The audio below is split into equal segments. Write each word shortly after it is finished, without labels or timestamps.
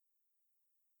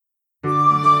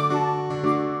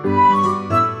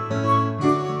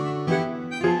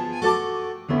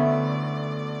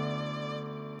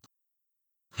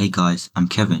Hey guys, I'm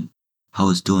Kevin. How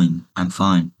is doing? I'm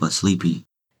fine, but sleepy.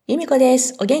 由美子で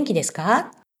す。お元気ですか？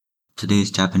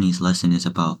 Today's Japanese lesson is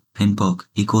about pin boke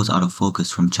equals out of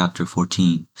focus from chapter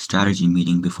 14, strategy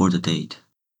meeting before the date.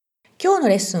 今日の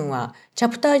レッスンは、チャ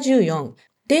プター14、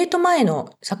デート前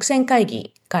の作戦会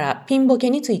議からピンボ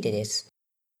ケについてです。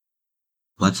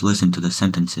Let's listen to the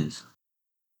sentences.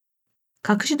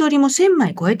 隠し撮りも1000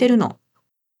枚超えてるの。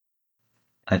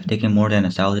I've taken more than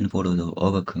 1,000 photos of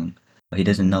Oga-kun, but he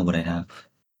doesn't know what I have.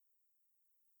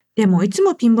 でもいつ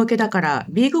もピンボケだから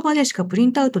B5 までしかプリ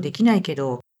ントアウトできないけ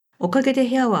ど、おかげで部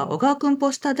屋は小川くん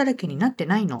ポスターだらけになって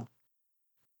ないの。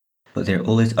But they're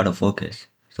always out of focus,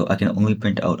 so I can only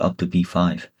print out up to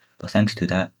B5. But thanks to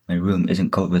that, my room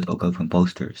isn't covered with Oga-kun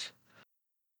posters.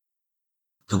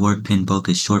 The word pin boke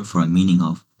is short for a meaning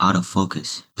of out of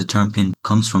focus. The term pin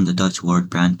comes from the Dutch word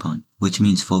brandpunt, which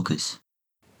means focus.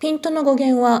 ピントの語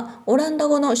源はオランダ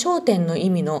語の焦点の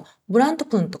意味のブラント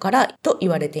プントからと言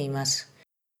われています。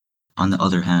On the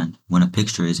other hand, when a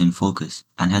picture is in focus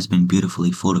and has been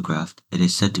beautifully photographed, it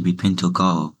is said to be pin to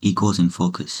gao equals in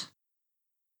focus.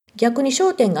 逆に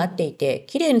焦点が合っていて、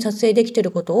きれいに撮影できてい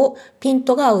ることをピン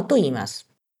トが合うと言います。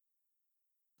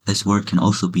This word can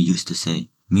also be used to say,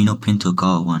 "Mi no pin to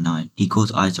gao wa nai"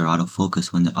 equals eyes are out of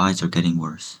focus when the eyes are getting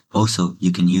worse. Also,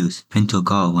 you can use pin to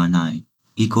gao wa nai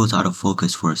equals out of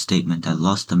focus for a statement that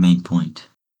lost the main point.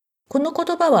 この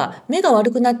言葉は目が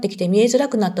悪くなってきて見えづら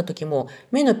くなった時も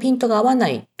目のピントが合わな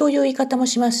いという言い方も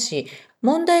しますし、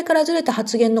問題からずれた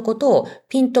発言のことを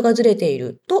ピントがずれてい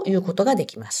るということがで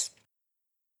きます。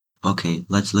Okay,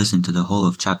 let's listen to the whole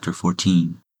of chapter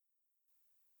 14.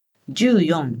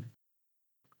 14.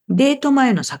 デート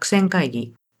前の作戦会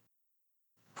議。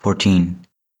 14.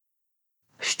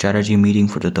 Strategy meeting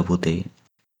for the double date.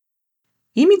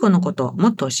 由美子のことも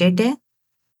っと教えて。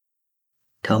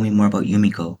Tell me more about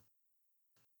Yumiko.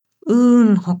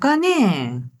 他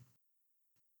ね。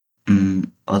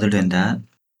Other than that?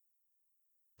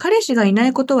 彼氏がいな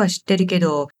いことは知ってるけ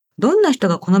ど、どんな人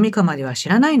が好みかまでは知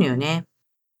らないのよね。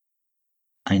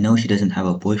I know she doesn't have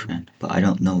a boyfriend, but I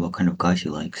don't know what kind of guy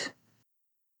she likes.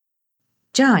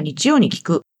 じゃあ日曜に聞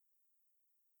く。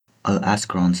I'll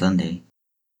ask her on Sunday.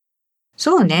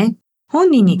 そうね。本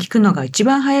人に聞くのが一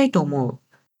番早いと思う。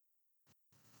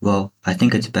Well, I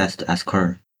think it's best to ask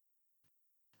her.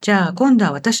 じゃあ今度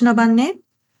は私の番ね。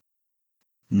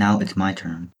Now it's my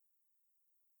turn.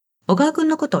 小川くん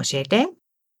のこと教えて。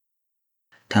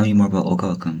Tell me more about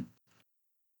Ogawa-kun.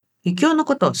 ゆきおの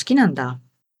こと好きなんだ。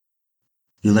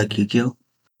You like Yukio?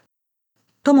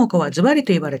 ともこはズバリ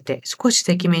と言われて少し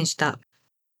赤面した。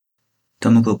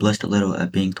Tomoko blushed a little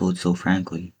at being told so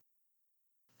frankly.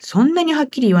 そんなにはっ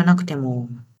きり言わなくても。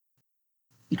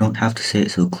You don't have to say it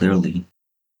so clearly.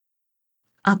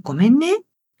 あ、ごめんね。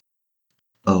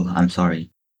Oh, I'm sorry.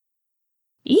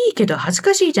 いいけど恥ず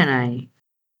かしいじゃない。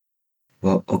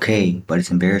Well, okay, but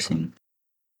it's embarrassing.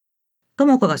 と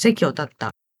もこが席を立っ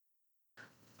た。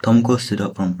Tomoko stood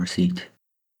up from her seat.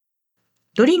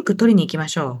 ドリンク取りに行きま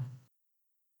しょ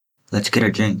う。Let's get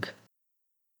a drink.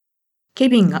 ケ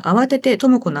ビンが慌ててと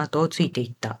もこの後をついてい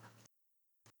った。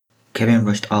Kevin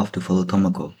rushed off to follow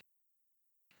Tomoko.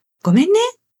 ごめんね。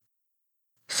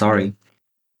Sorry.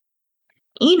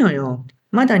 いいのよ。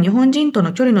まだ日本人と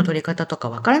の距離の取り方とか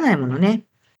わからないものね。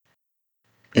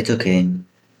It's okay.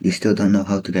 You still don't know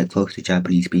how to get close to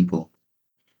Japanese people.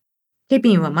 ケ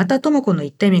ビンはまたともこの言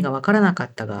った意味がわからなか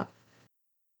ったが。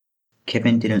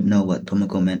Kevin didn't know what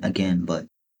Tomoko meant again, but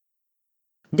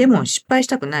でも失敗し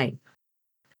たくない。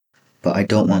I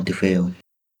don't want to fail.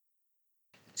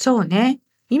 そうね。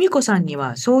由美子さんに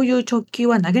はそういう直球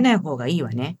は投げない方がいいわ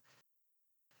ね。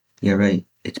You're right.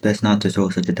 It's best not to throw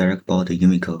such a direct ball to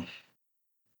Yumiko.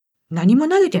 何も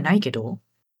投げてないけど。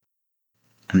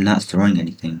I'm not throwing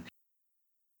anything.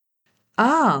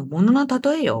 ああ、ものの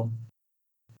例えよ。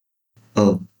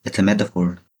Oh, it's a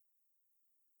metaphor.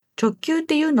 直球っ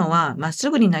ていうのはまっす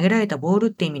ぐに投げられたボール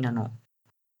って意味なの。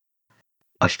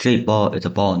A straight ball is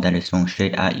a ball that is thrown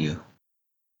straight at you.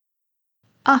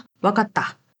 あ、わかっ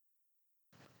た。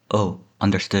Oh,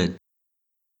 understood.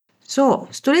 そ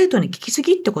う、ストレートに聞きす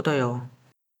ぎってことよ。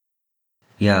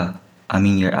Yeah, I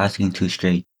mean you're asking too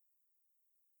straight.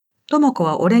 ともこ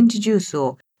はオレンジジュース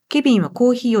を、ケビンはコ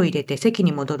ーヒーを入れて席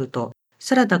に戻ると、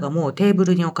サラダがもうテーブ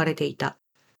ルに置かれていた。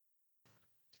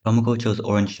Tomoko chose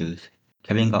orange juice.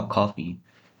 Kevin got coffee.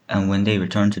 And when they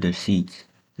returned to their seats,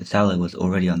 the salad was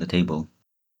already on the table.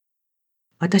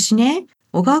 私ね、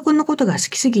小川くんのことが好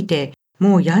きすぎて、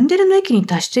もうヤンデレの域に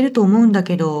達してると思うんだ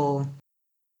けど。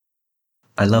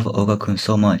I love Oga-kun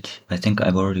so much. I think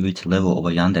I've already reached the level of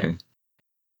a yandere.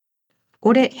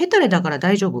 俺、ヘタレだから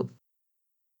大丈夫。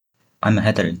I'm a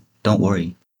hetero. Don't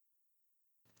worry.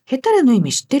 ヘタレの意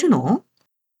味知ってるの？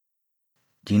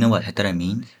 Do you know what hetara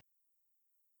means?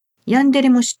 ヤンデレ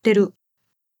も知ってる。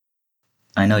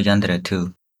I know yandere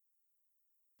too.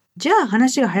 じゃあ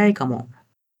話が早いかも。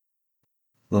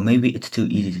Well, maybe it's too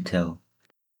easy to tell.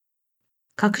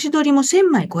 隠し撮りも1000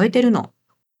枚超えてるの。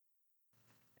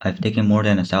I've taken more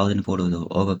than 1,000 photos of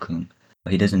Oga-kun,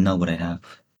 but he doesn't know what I have.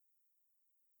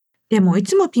 でもい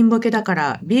つもピンボケだか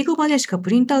らB5までしかプ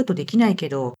リントアウトできないけ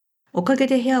ど、おかげ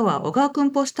で部屋は小川く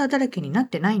んポスターだらけになっ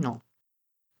てないの。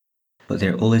But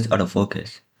they're always out of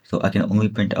focus, so I can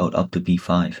only print out up to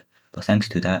B5. But thanks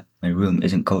to that, my room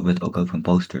isn't covered with Oga-kun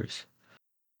posters.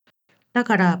 だ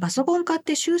からパソコン買っ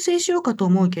て修正しようかと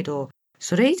思うけど、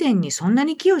それ以前にそんな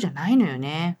に器用じゃないのよ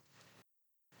ね。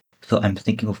So I'm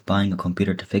thinking of buying a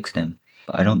computer to fix them,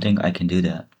 but I don't think I can do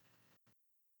that.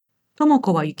 とも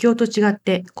こはユキオと違っ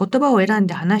て言葉を選ん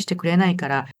で話してくれないか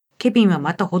ら、ケビンは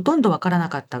またほとんどわからな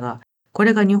かったが、こ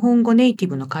れが日本語ネイティ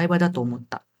ブの会話だと思っ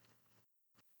た。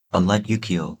Unlike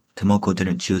Yukio, Tomoko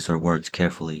didn't choose her words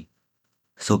carefully.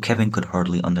 So Kevin could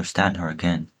hardly understand her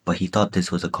again, but he thought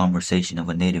this was a conversation of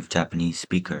a native Japanese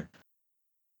speaker.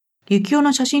 ユキオ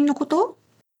の写真のこと？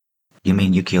 You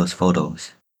mean Yukio's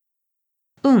photos?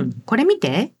 うん、これ見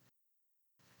て。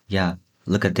Yeah,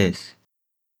 look at this.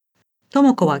 と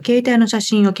もこは携帯の写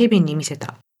真をケビンに見せ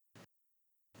た。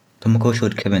Tomoko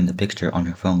showed Kevin the picture on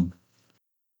her phone.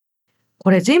 こ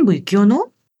れ全部ユキオ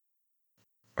の？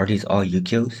 Are these all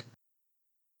Yukio's?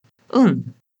 う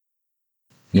ん。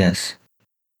Yes.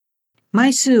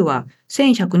 枚数は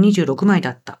1126枚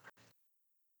だった。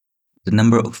The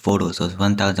number of photos was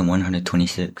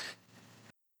 1,126.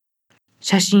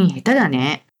 写真下手だ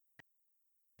ね。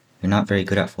You're not very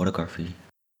good at photography.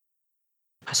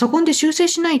 パソコンで修正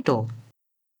しないと。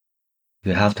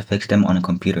You have to fix them on a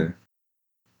computer.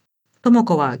 とも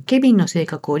こはケビンの性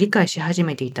格を理解し始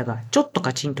めていたが、ちょっと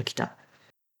カチンときた。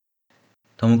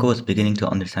Tomoko was beginning to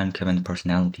understand Kevin's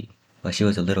personality, but she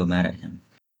was a little mad at him.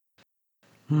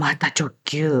 また直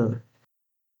球。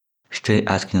Straight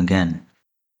asking again.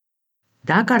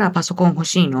 だからパソコン欲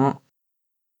しいの。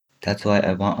That's why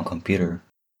I want a computer.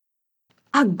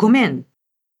 あ、ごめん。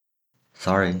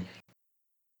Sorry.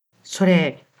 そ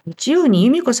れ、日曜に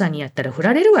由美子さんにやったら振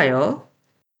られるわよ。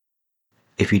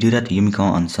If you do that to Yumiko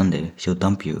on Sunday, she'll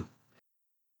dump you.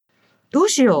 どう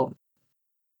しよ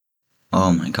う。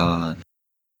Oh my god.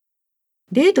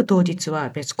 デート当日は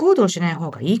別行動しない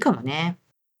方がいいかもね。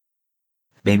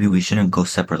Maybe we shouldn't go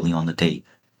separately on the date.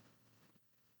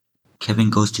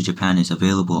 Kevin Goes to Japan is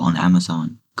available on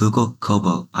Amazon, Google,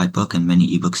 Kobo, iBook, and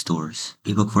many ebook stores.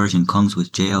 Ebook version comes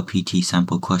with JLPT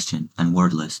sample question and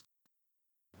word list.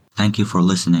 Thank you for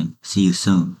listening. See you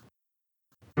soon.